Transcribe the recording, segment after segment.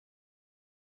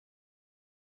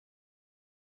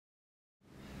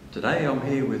Today I'm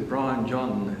here with Brian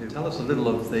John, who will tell us a little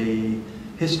of the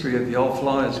history of the Old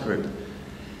Fliers Group.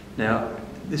 Now,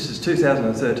 this is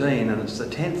 2013 and it's the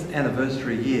 10th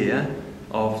anniversary year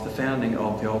of the founding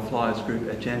of the Old Fliers Group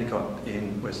at Jandakot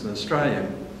in Western Australia.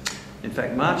 In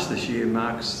fact, March this year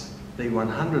marks the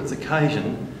 100th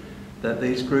occasion that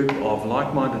these group of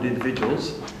like-minded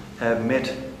individuals have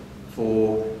met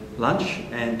for lunch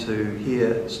and to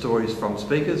hear stories from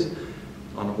speakers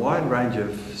on a wide range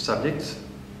of subjects,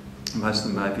 most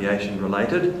of them aviation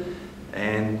related,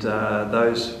 and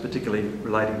those particularly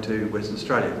relating to Western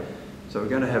Australia. So we're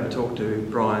going to have a talk to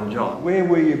Brian John. Where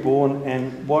were you born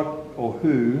and what or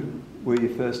who were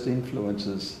your first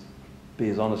influences? Be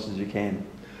as honest as you can.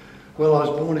 Well, I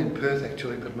was born in Perth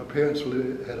actually, but my parents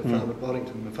had a farm at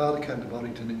Boddington. My father came to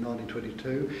Boddington in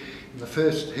 1922.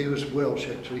 He was Welsh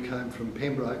actually, came from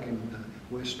Pembroke in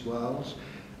West Wales.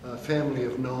 A family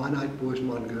of 9, 8 boys and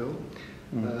 1 girl.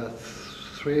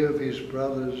 3 of his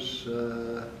brothers,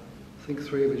 I think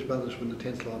 3 of his brothers were in the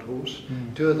 10th Light Horse.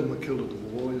 2 of them were killed at the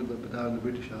war, but they were in the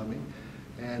British Army.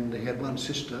 And he had 1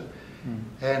 sister.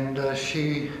 And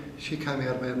she came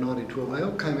out about 1912. They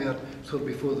all came out sort of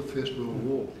before the First World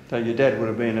War. So your dad would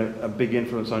have been a big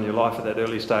influence on your life at that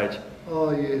early stage. Oh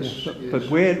yes, yes. yes. But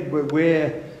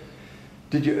where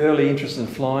did your early interest in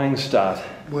flying start?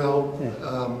 Well,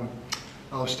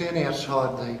 I was standing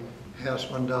outside the house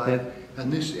one day, and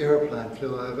this aeroplane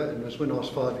flew over, and it was when I was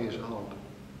 5 years old.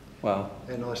 Wow.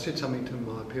 And I said something to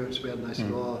my parents about it, and they said,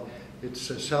 oh, it's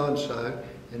so-and-so,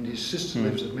 and his sister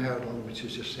lives at Maradon, which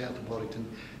is just south of Boddington,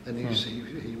 and he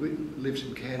lives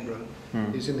in Canberra.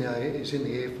 He's in the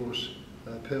Air Force,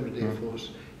 permanent Air Force,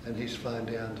 and he's flown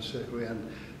down to circle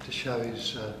around to show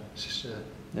his sister.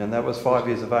 And that was 5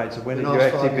 years of age. So when did you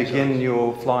actually begin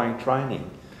your flying training?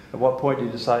 At what point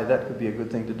did you say that could be a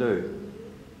good thing to do?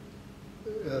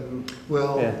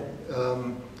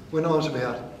 When I was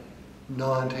about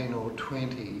 19 or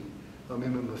 20, I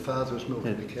remember my father was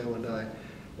milking the cow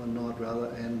one night rather,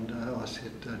 and I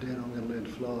said, Dad, I'm going to learn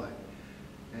to fly.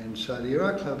 And so the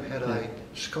Aero Club had a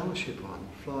scholarship on,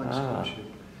 flying scholarship.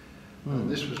 And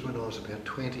this was when I was about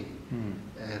 20,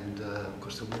 and of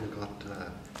course the winner got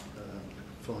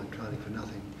flying training for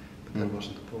nothing, but that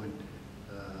wasn't the point.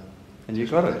 And you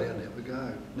got it? Down there we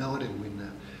go. No, I didn't win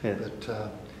that, but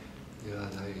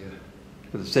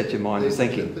but it set your mind to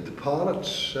thinking. But the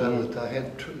pilots that they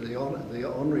had, the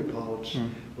honorary pilots,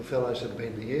 were fellows that had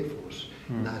been in the Air Force.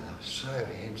 No, they were so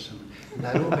handsome. And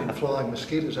they'd all been flying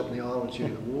mosquitoes up in the islands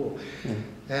during the war.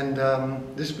 And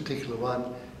this particular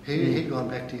one, he'd gone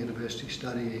back to university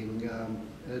studying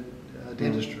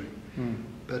dentistry.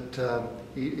 But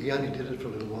he only did it for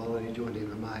a little while, and he joined the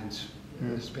Remains.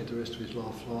 Spent the rest of his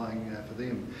life flying for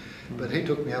them. But he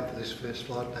took me up for this first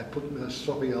flight, and they put me a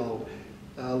sloppy old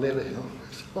leather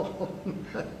helmet on.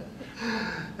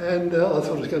 And I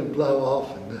thought it was going to blow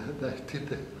off, and they did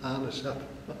the harness up.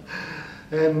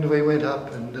 And we went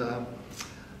up, and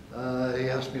he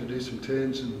asked me to do some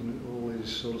turns and all these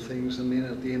sort of things. And then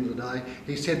at the end of the day,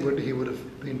 he said he would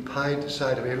have been paid to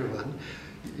say to everyone,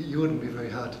 you wouldn't be very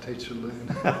hard to teach to learn.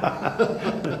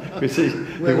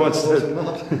 He wants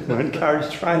to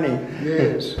encourage training.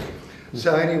 Yes.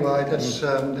 So anyway, that's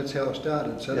how I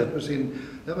started. So that was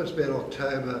about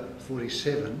October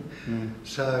 47.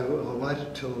 So I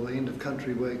waited till the end of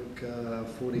Country Week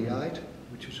 48,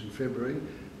 which was in February,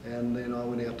 and then I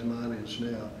went out to Marlians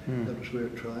now. That was where I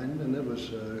trained, and that was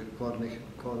quite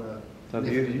a. So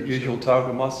the usual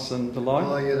target moths and the like.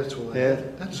 Oh yeah, that's all they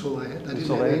had. That's all they had.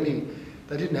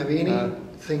 They didn't have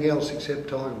anything else except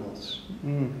tiger moths.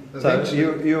 So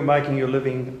you were making your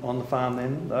living on the farm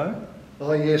then, though?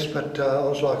 Oh yes, but I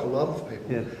was like a lot of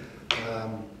people.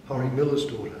 Horry Miller's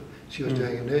daughter, she was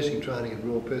doing a nursing training at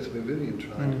Royal Perth where Vivian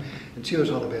trained, and she was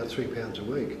on about £3 a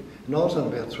week, and I was on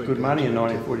about £3. Good money in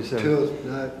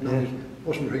 1947. No, it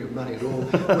wasn't very good money at all.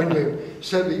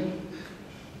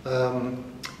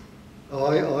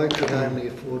 I could only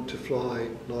afford to fly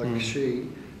like she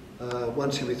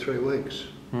once every 3 weeks.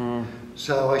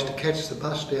 So I used to catch the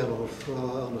bus down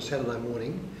on a Saturday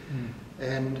morning,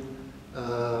 and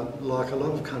like a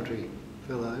lot of country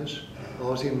fellows, I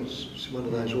was in one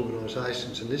of those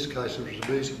organisations. In this case, it was the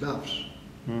Boozy Buffs.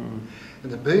 And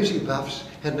the Boozy Buffs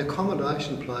had an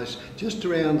accommodation place just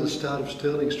around the start of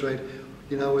Stirling Street,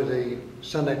 you know where the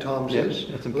Sunday Times is?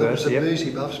 That's in Well, it was Perth, the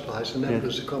Boozy Buffs place, and that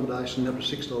was accommodation, that was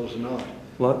 $6 a night.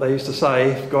 Like they used to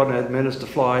say, if God had meant us to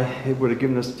fly, He would have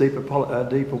given us deeper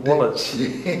wallets,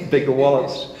 bigger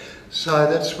wallets. Yes. So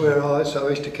that's where I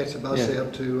used to catch the bus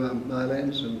out to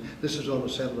Maylands, and this was on a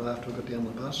Saturday after I got down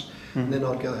the bus, and then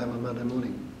I'd go home on Monday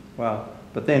morning. Wow.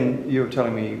 But then you were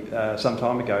telling me some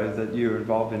time ago that you were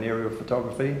involved in aerial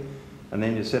photography, and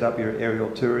then you set up your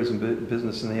aerial tourism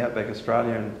business in the outback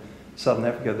Australia and Southern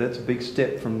Africa. That's a big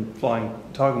step from flying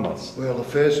tiger moths. Well, the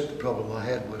first problem I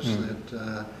had was that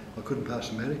I couldn't pass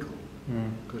the medical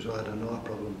because I had an eye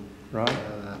problem. Right.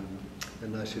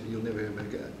 And they said you'll never be able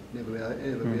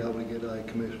to get a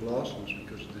commercial licence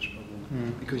because of this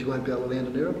problem, because you won't be able to land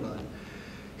an aeroplane.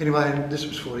 Anyway, this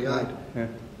was 48. Yeah.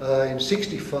 In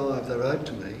 65, they wrote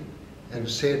to me and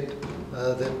said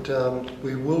that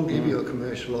we will give you a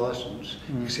commercial licence,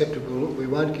 except we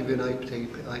won't give you an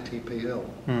ATPL,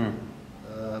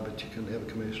 but you can have a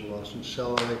commercial licence.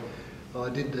 So I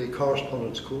did the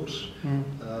correspondence course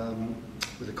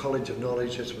with the College of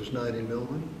Knowledge, as it was known in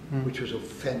Melbourne, which was a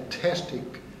fantastic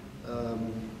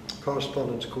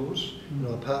correspondence course, and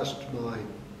I passed my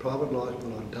private licence.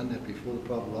 Well, I'd done that before, the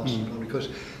private licence, because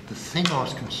the thing I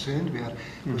was concerned about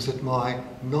was that my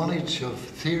knowledge of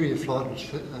theory of flight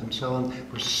and so on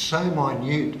was so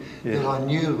minute that I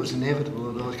knew it was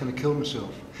inevitable that I was going to kill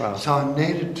myself. Wow. So I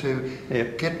needed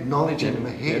to get knowledge into my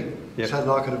head so that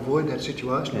I could avoid that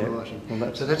situation.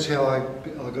 Well, so that's how I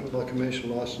got my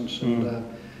commercial licence. And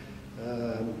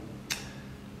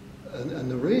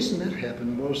the reason that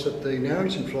happened was that the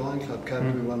Narrogin Flying Club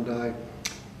came to me one day,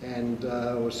 and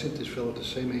I sent this fellow to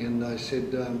see me, and they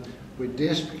said, we're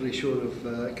desperately short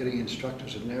of getting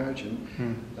instructors at Narrogin.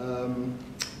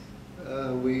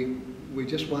 We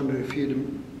just wonder if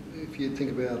you'd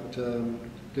think about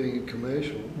doing a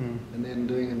commercial and then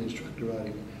doing an instructor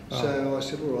rating. So I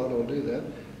said, all right, I'll do that.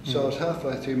 So I was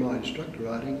halfway through my instructor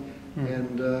rating,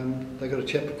 and they got a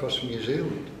chap across from New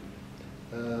Zealand.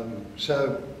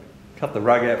 So cut the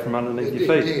rug out from underneath your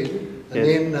feet. It did.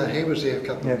 And then he was there a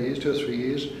couple of years, 2 or 3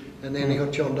 years, and then he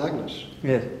got John Douglas.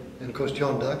 Yes. And of course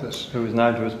John Douglas, who was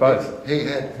known to us both. He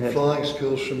had flying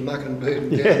schools from Muck and Boot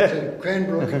down to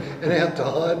Cranbrook and out to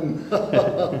Hyden.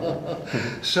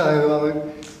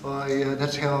 So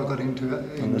that's how I got into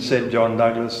it. And the said John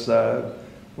Douglas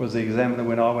was the examiner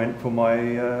when I went for my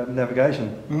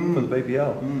navigation for the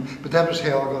BPL. But that was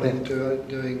how I got into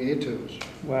doing air tours.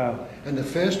 Wow. And the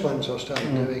first ones I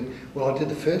started doing, well, I did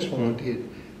the first one I did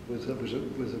with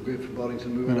a group from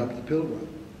Boddington. We went up to the Pilbara.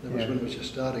 That was when it was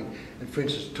just starting. And for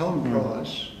instance, Tom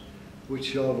Price,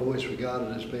 which I've always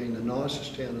regarded as being the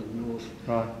nicest town in the north,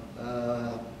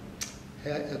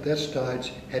 at that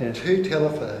stage had 2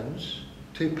 telephones,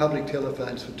 2 public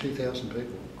telephones for 2,000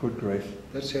 people. Good grief.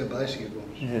 That's how basic it was.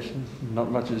 Yes,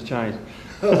 not much has changed.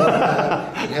 It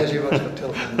has, everyone's got a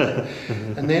telephone now.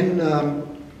 And then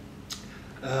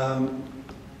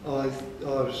I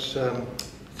was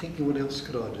thinking, what else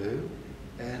could I do?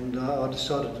 And I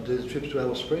decided to do the trips to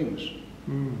Alice Springs.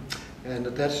 And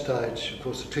at that stage, of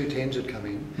course, the 210s had come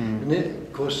in. And then,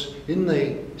 of course, in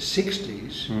the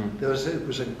 60s, it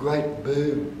was a great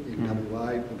boom in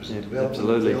WA. There was a development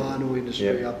of the iron ore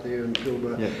industry up there in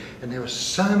Pilbara. And there were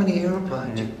so many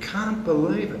aeroplanes, you can't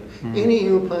believe it. Any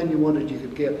aeroplane you wanted, you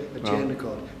could get at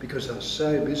Jandakot because they were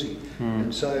so busy.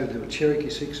 And so there were Cherokee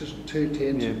 6s and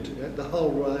 210s, and the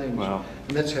whole range. Wow.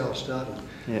 And that's how I started.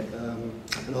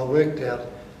 And I worked out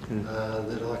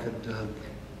that I could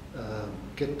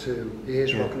get to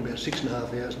Ayers Rock in about 6.5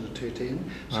 hours in the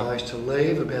 210. So I used to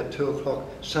leave about 2 o'clock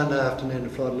Sunday afternoon to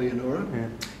fly to Leonora,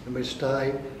 and we'd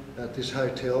stay at this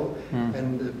hotel.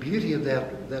 And the beauty of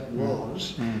that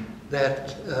was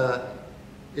that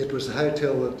it was the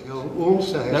hotel that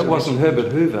also has... That wasn't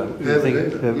Herbert Hoover.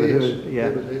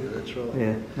 Herbert Hoover, that's right.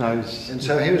 Yeah. No, and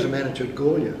so he was a manager at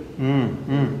Goya.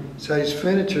 So his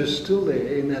furniture is still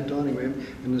there in that dining room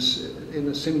in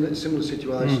a similar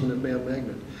situation at Mount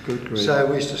Magnet. Good grief. So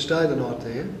we used to stay the night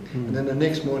there, and then the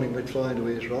next morning we'd fly into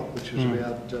Ayers Rock, which was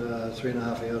about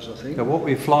 3.5 hours, I think. So what were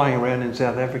you flying around in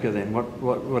South Africa then?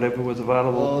 Whatever was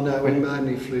available? Oh no, we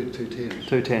mainly flew 210s.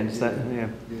 210s,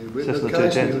 just the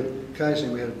 210s.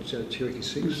 Occasionally we had Cherokee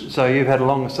 6. So you've had a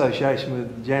long association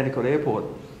with Jandakot Airport,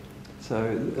 so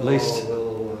at least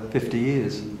 50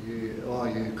 years.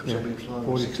 Because I've been flying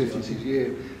for 60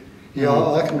 years.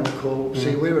 I can recall,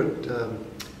 see, we were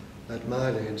at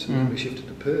Maylands, and then we shifted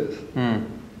to Perth, and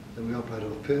we operated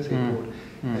off Perth Airport,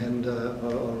 and I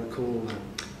recall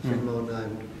a friend of mine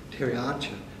named Terry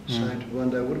Archer saying to me one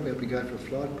day, what about we go for a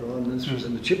flight, Brian? And this was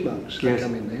in the Chipmunks, they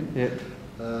come in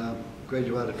then,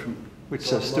 graduated from...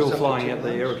 Which are still flying at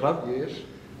the Aero Club? Yes,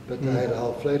 but they had a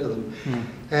whole fleet of them.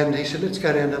 And he said, let's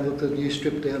go down and have a look at the new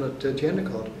strip down at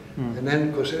Jandakot. And then,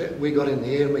 of course, we got in the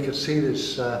air and we could see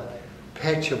this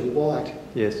patch of white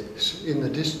in the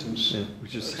distance,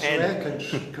 which is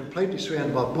completely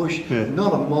surrounded by bush,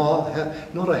 not a mile,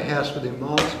 not a house within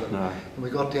miles of it. And we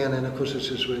got down and, of course,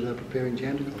 this is where they were preparing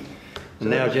Jandakot. And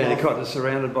now Jandakot is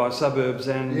surrounded by suburbs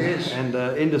and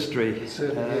industry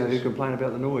who complain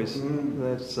about the noise.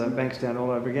 That's Bankstown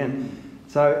all over again.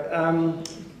 So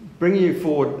bringing you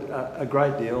forward a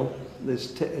great deal,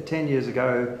 there's 10 years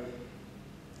ago,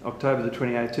 October the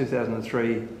 28th,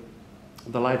 2003,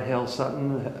 the late Hal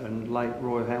Sutton and late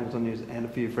Roy Hamilton and a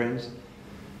few friends,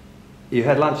 you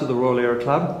had lunch at the Royal Aero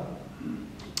Club,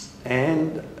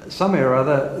 and somehow or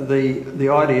other the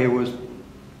idea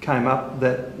came up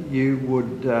that you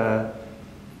would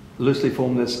loosely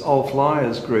form this Old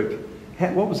Fliers Group.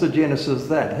 What was the genesis of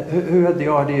that? Who had the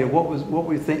idea? What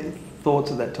were your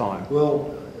thoughts at that time?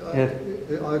 Well, I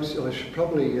should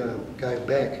probably go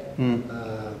back and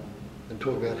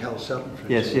talk about Hal Sutton, for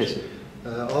instance. Yes.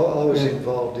 I was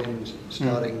involved in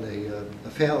starting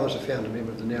I was a founder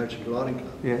member of the Narrogin Gliding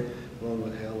Club, along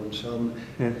with Hal and Son,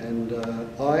 and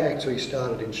I actually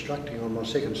started instructing on my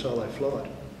second solo flight.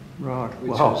 Right.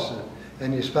 Which was,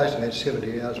 and you're supposed to have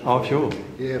 70 hours. Oh, sure.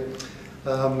 Yeah.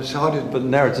 So I did. But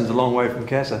Narrogins a long way from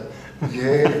Casa.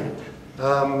 Yeah.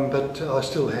 But I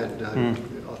still had. I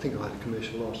think I had a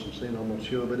commercial licence then. I'm not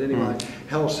sure. But anyway,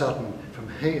 Hal Sutton from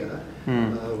here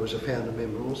was a founder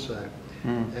member also,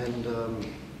 and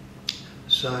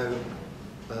so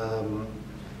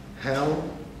Hal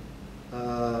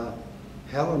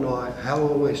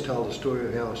always told the story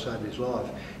of how he saved his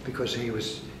life, because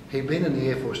he'd been in the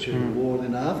Air Force during the war,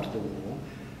 and then after the war,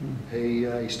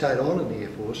 he stayed on in the Air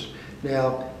Force.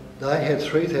 Now, they had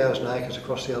 3,000 acres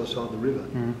across the other side of the river,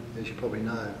 as you probably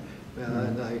know.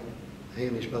 And he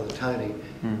and his brother Tony,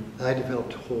 they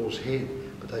developed Hall's Head,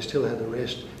 but they still had the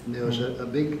rest. And there was a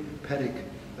big paddock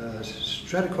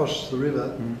straight across the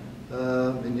river,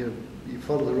 and you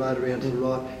follow the road around to the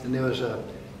right, and there was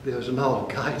an old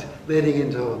gate leading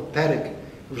into a paddock.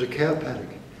 It was a cow paddock.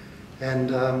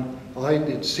 And I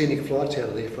did scenic flights out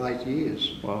of there for 8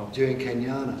 years during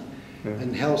Kenyana. Yeah.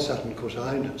 And Hal Sutton, of course,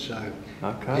 owned it, so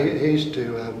he used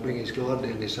to bring his glider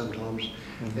down there sometimes.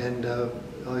 And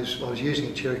I was using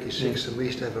a Cherokee 6, and we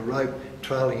used to have a rope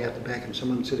trailing out the back and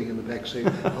someone sitting in the back seat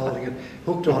holding it,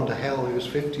 hooked onto Hal, who was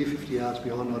 50 yards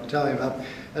behind. I'd tow him up,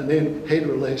 and then he'd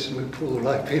release and we'd pull the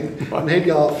rope in, and he'd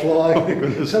go off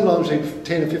flying. Sometimes he'd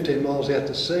 10 or 15 miles out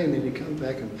to sea, and then he'd come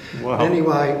back. And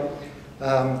anyway,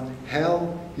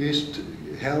 Hal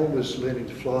was learning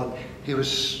to fly. He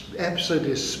was absolutely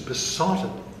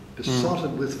besotted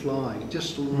with flying. He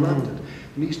just loved it.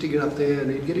 And he used to get up there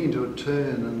and he'd get into a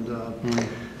turn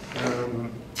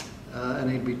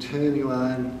and he'd be turning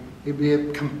away, and he'd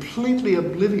be completely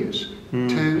oblivious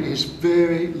to his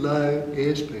very low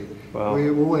airspeed. Wow. We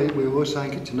were always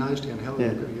saying, get your nose down, Hal,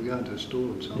 you're going to a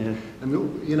stall and so on. And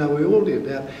we all did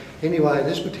that. Anyway,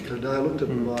 this particular day I looked at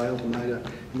my altimeter,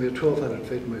 and we were 1,200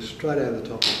 feet and we were straight over the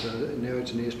top of the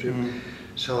Narrogin airstrip.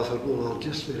 So I thought, well, I'll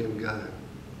just let him go,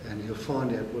 and he'll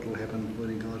find out what will happen when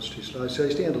he glides too slow. So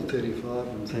he's down to 35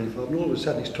 and 35, and all of a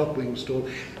sudden his top wing stalled,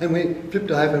 and we flipped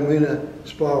over and we're in a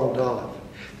spiral dive.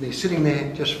 And he's sitting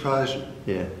there just frozen.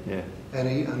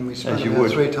 And we spun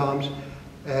about 3 times,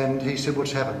 and he said,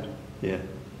 what's happened?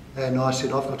 And I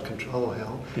said, I've got control,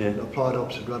 Hal. I applied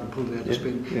opposite rudder and pulled it out to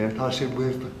spin. And I said,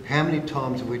 how many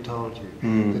times have we told you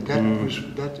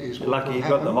that is what lucky you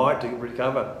got the height to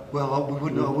recover. Well, I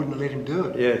wouldn't have let him do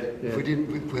it. If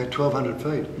we had 1,200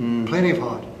 feet, plenty of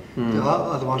height.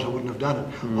 Otherwise I wouldn't have done it.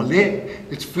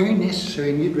 It's very necessary,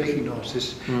 and you'd recognise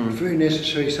this, it's very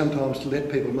necessary sometimes to let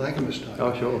people make a mistake.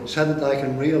 Oh, sure. So that they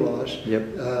can realise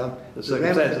the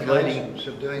circumstances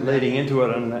leading into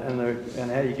it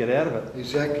and how you get out of it.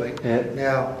 Exactly.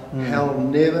 Now, Hal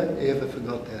never ever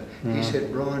forgot that. He said,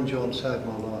 Brian John saved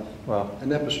my life. Wow. And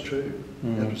that was true.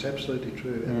 That was absolutely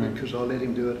true. And because I let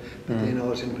him do it, but then I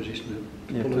was in a position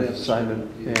to pull it out. Save it.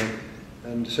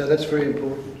 And so that's very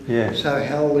important. So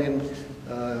Hal then,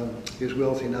 he was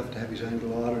wealthy enough to have his own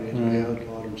glider, he had a vowed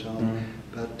glider and so on,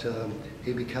 but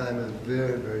he became a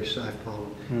very, very safe pilot,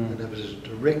 and that was a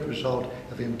direct result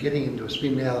of him getting into a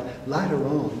spin. Now, later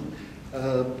on,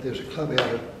 there was a club out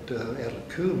at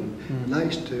Coolin, and they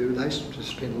used to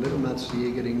spend 11 months a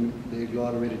year getting their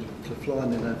glider ready to fly,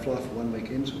 and then they'd fly for 1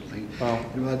 weekend sort of thing.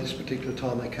 Anyway, this particular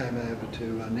time they came over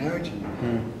to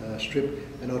Narrogin Strip,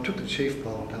 and I took the chief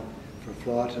pilot up for a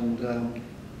flight,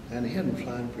 and he hadn't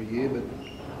flown for a year, but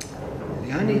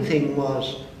the only thing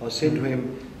was, I said to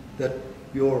him that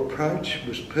your approach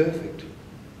was perfect,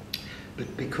 but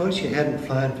because you hadn't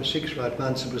flown for 6 or 8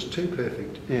 months, it was too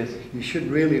perfect. You should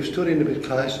really have stood in a bit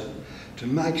closer to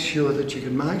make sure that you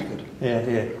could make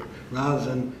it, rather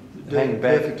than doing a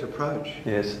perfect approach.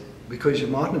 Because you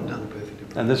mightn't have done a perfect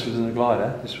approach. And this was in the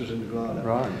glider? This was in the glider.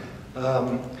 Right.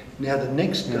 Now the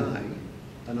next day,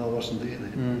 and I wasn't there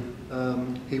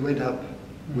then, he went up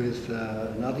with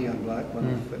another young bloke, one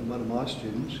of my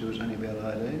students, who was only about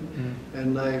 18,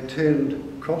 and they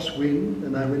turned crosswind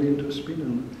and they went into a spin,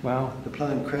 and the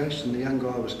plane crashed and the young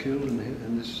guy was killed,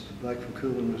 and this the bloke from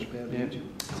Coolin was badly injured.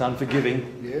 It's unforgiving.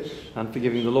 Yes.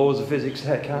 Unforgiving. The laws of physics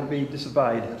can't be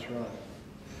disobeyed. That's right.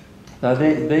 So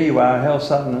there you are, Hal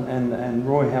Sutton and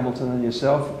Roy Hamilton and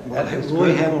yourself. Well,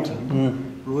 Roy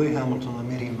Hamilton, I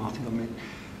met him, I think I met.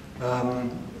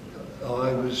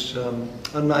 I was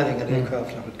unloading an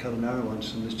aircraft up at Kununurra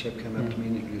once, and this chap came up to me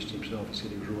and introduced himself. He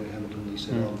said he was Roy Hamilton. He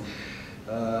said,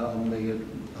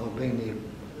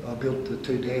 I built the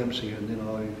 2 dams here, and then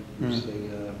I was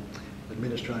the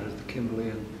administrator of the Kimberley.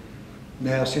 And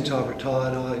now, since I've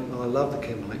retired, I love the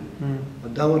Kimberley. I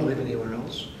don't want to live anywhere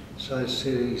else. So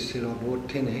he said I bought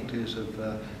 10 hectares of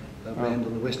land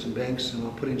on the western banks, and I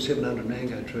put in 700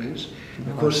 mango trees.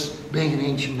 Of course, being an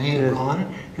engineer,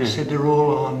 Brian, he said they're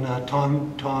all on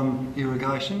time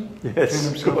irrigation. Yes,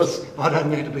 of course. I don't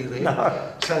need to be there.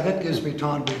 No. So that gives me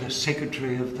time to be the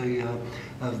secretary of the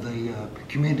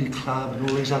community club and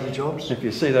all these other jobs. If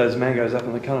you see those mangoes up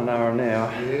in the Kununurra now,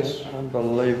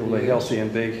 unbelievably healthy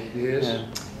and big. Yes.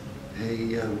 Yeah.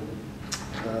 He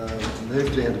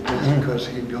moved down to Perth because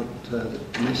he'd got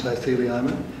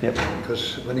mesothelioma.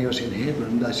 Because when he was in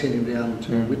Headland, they sent him down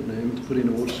to Whitney to put in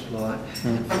a water supply,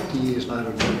 and 50 years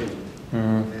later it got him.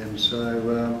 And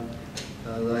so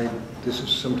this is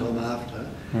sometime after,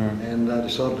 and they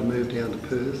decided to move down to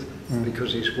Perth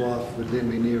because his wife would then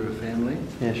be near her family.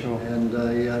 Yeah, sure. And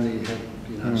he only had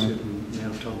a certain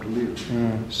amount of time to live.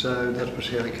 So that was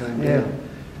how he came down.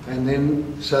 And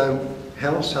then, so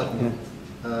Hal Sutton,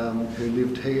 who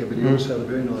lived here, but he also had a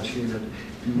very nice unit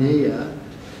near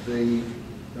the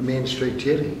Main Street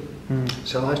jetty.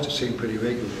 So I used to see him pretty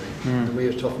regularly, and we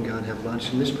used to often go and have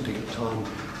lunch. And this particular time,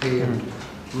 he and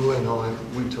Roy and I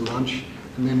went to lunch,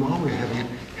 and then while we were having it,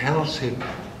 Hal said,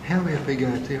 how about we go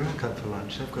out there, Aero for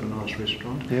lunch? They've got a nice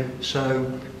restaurant. So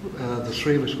the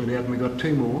 3 of us went out and we got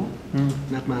 2 more, and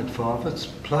that made 5 of us,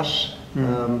 plus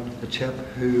a chap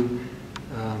who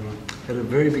had a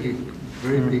very big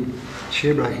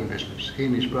share broking business. He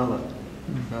and his brother.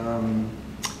 I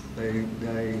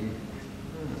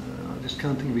just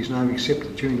can't think of his name, except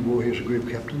that during the war he was a group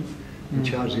captain in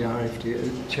charge of the RFD,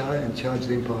 in charge of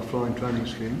the Empire Flying Training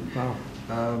Scheme. Wow.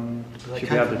 Should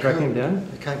be able to track him down.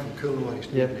 They came from Coolin, he's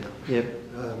dead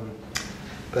now.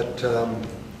 But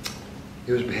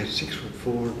he was about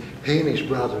 6'4". He and his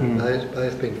brother had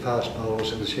both been fast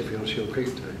bowlers in the Sheffield Shield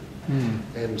cricket team.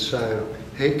 And so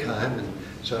he came, and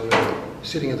so we were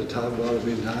sitting at the table while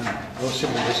we went home. I was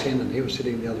sitting at this end and he was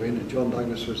sitting at the other end, and John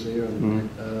Douglas was there, and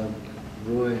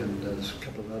Roy, and there's a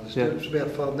couple of others. It was about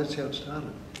 5, and that's how it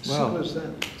started. Simple as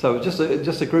that. So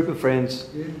just a group of friends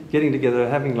getting together,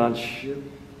 having lunch,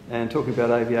 and talking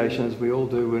about aviation, as we all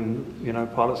do when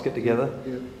pilots get together.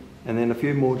 And then a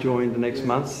few more joined the next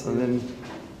month, and then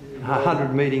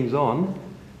 100 meetings on.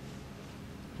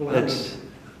 Well,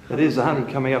 it is 100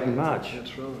 coming up in March.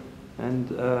 That's right.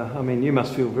 And I mean, you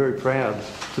must feel very proud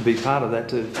to be part of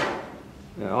that.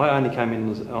 I only came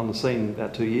in on the scene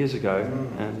about 2 years ago,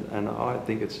 and I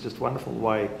think it's just wonderful the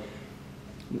way,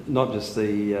 not just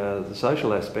the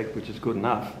social aspect, which is good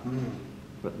enough,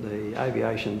 but the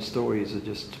aviation stories are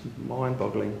just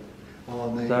mind-boggling.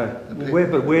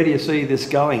 Where do you see this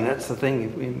going? That's the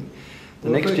thing. The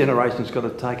next generation's got to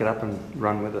take it up and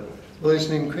run with it. Well, there's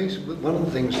an increase. One of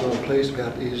the things that I'm pleased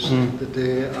about is that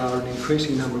there are an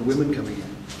increasing number of women coming in.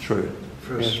 True.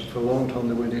 For a long time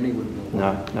there weren't any women.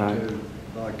 No.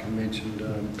 Like you mentioned,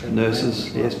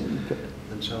 nurses, yes,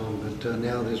 and so on. But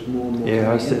now there's more and more.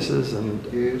 Hostesses and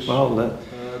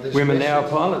women now are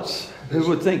pilots. Who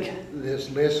would think? There's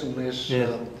less and less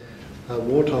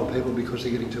wartime people because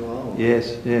they're getting too old.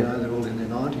 Yes, they're all in their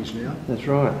 90s now. That's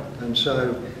right. And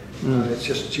so it's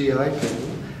just GA people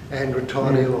and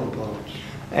retired airline pilots.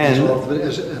 And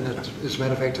as a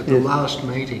matter of fact, at the last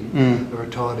meeting, a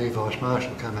retired Air Vice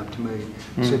Marshal came up to me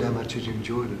and said how much he'd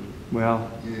enjoyed it.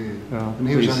 Well, and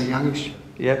he was only youngish.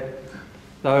 Yep.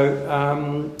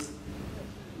 So,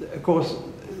 of course,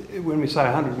 when we say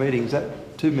 100 meetings,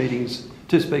 that 2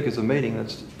 speakers a meeting,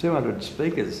 that's 200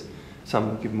 speakers.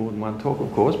 Some give more than one talk,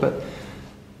 of course, but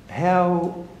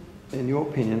how, in your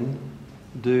opinion,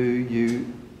 do you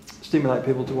stimulate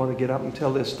people to want to get up and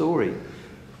tell their story?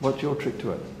 What's your trick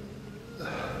to it?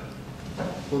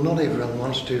 Well, not everyone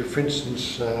wants to. For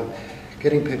instance,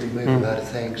 getting people to move about to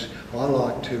thanks, I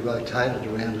like to rotate it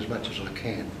around as much as I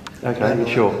can.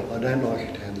 Okay, sure. I don't like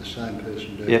it to have the same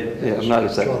person do it. Yeah, I've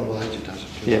noticed that. John Wager does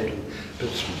it. But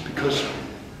it's because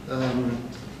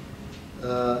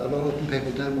a lot of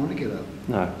people don't want to get up.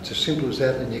 No. It's as simple as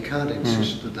that, and you can't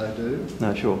insist that they do.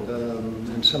 No, sure.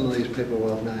 And some of these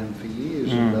people I've known for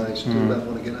years, and they still don't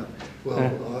want to get up.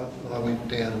 Well, I went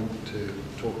down to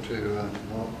talk to,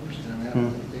 what's his name out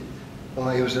there? Oh,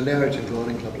 he was a Narrogin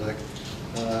Gliding Club bloke.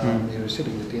 He was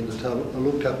sitting at the end of the table. I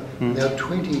looked up, there were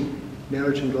 20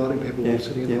 Narrogin gliding people all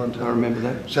sitting at one table. I remember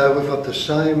that. So we've got the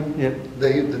same, Yep.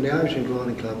 the Narrogin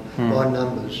Gliding Club, by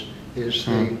numbers, is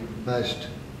the most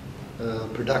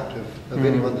productive of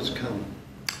anyone that's come.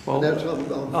 Well, and that's,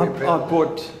 I'm very proud I've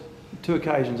brought, 2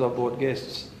 occasions I've brought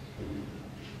guests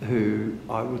who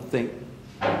I would think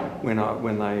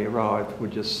when they arrived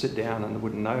would just sit down and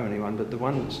wouldn't know anyone, but the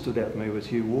one that stood out for me was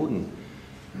Hugh Warden,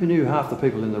 who knew half the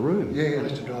people in the room. Yeah, I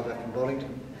used to drive up from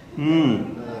Bollington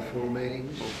for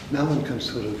meetings. No one can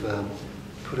sort of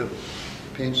put a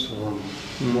pencil on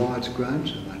why it's grown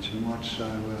so much and why it's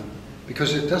so...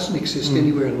 because it doesn't exist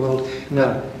anywhere in the world.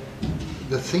 No.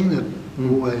 The thing that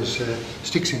always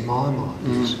sticks in my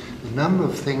mind is the number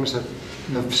of things that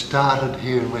have started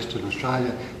here in Western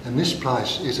Australia, and this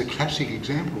place is a classic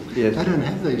example. Yes. They don't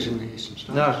have these in the eastern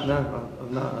states. No, I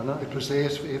know. It was the Air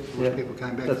Force people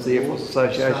came back. That's the Air Force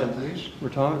Association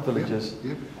retirement villages.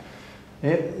 Yep.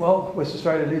 Yeah, well, West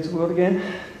Australia leads the world again.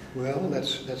 Well,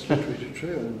 that's literally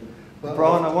true. And, well,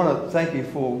 Brian, I want to thank you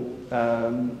for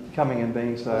coming and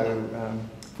being so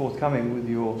forthcoming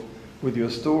with your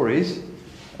stories.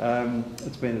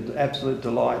 It's been an absolute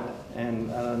delight, and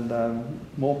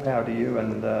more power to you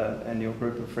and your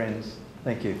group of friends.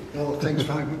 Thank you. Well, thanks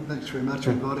very much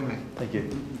for inviting me. Thank you.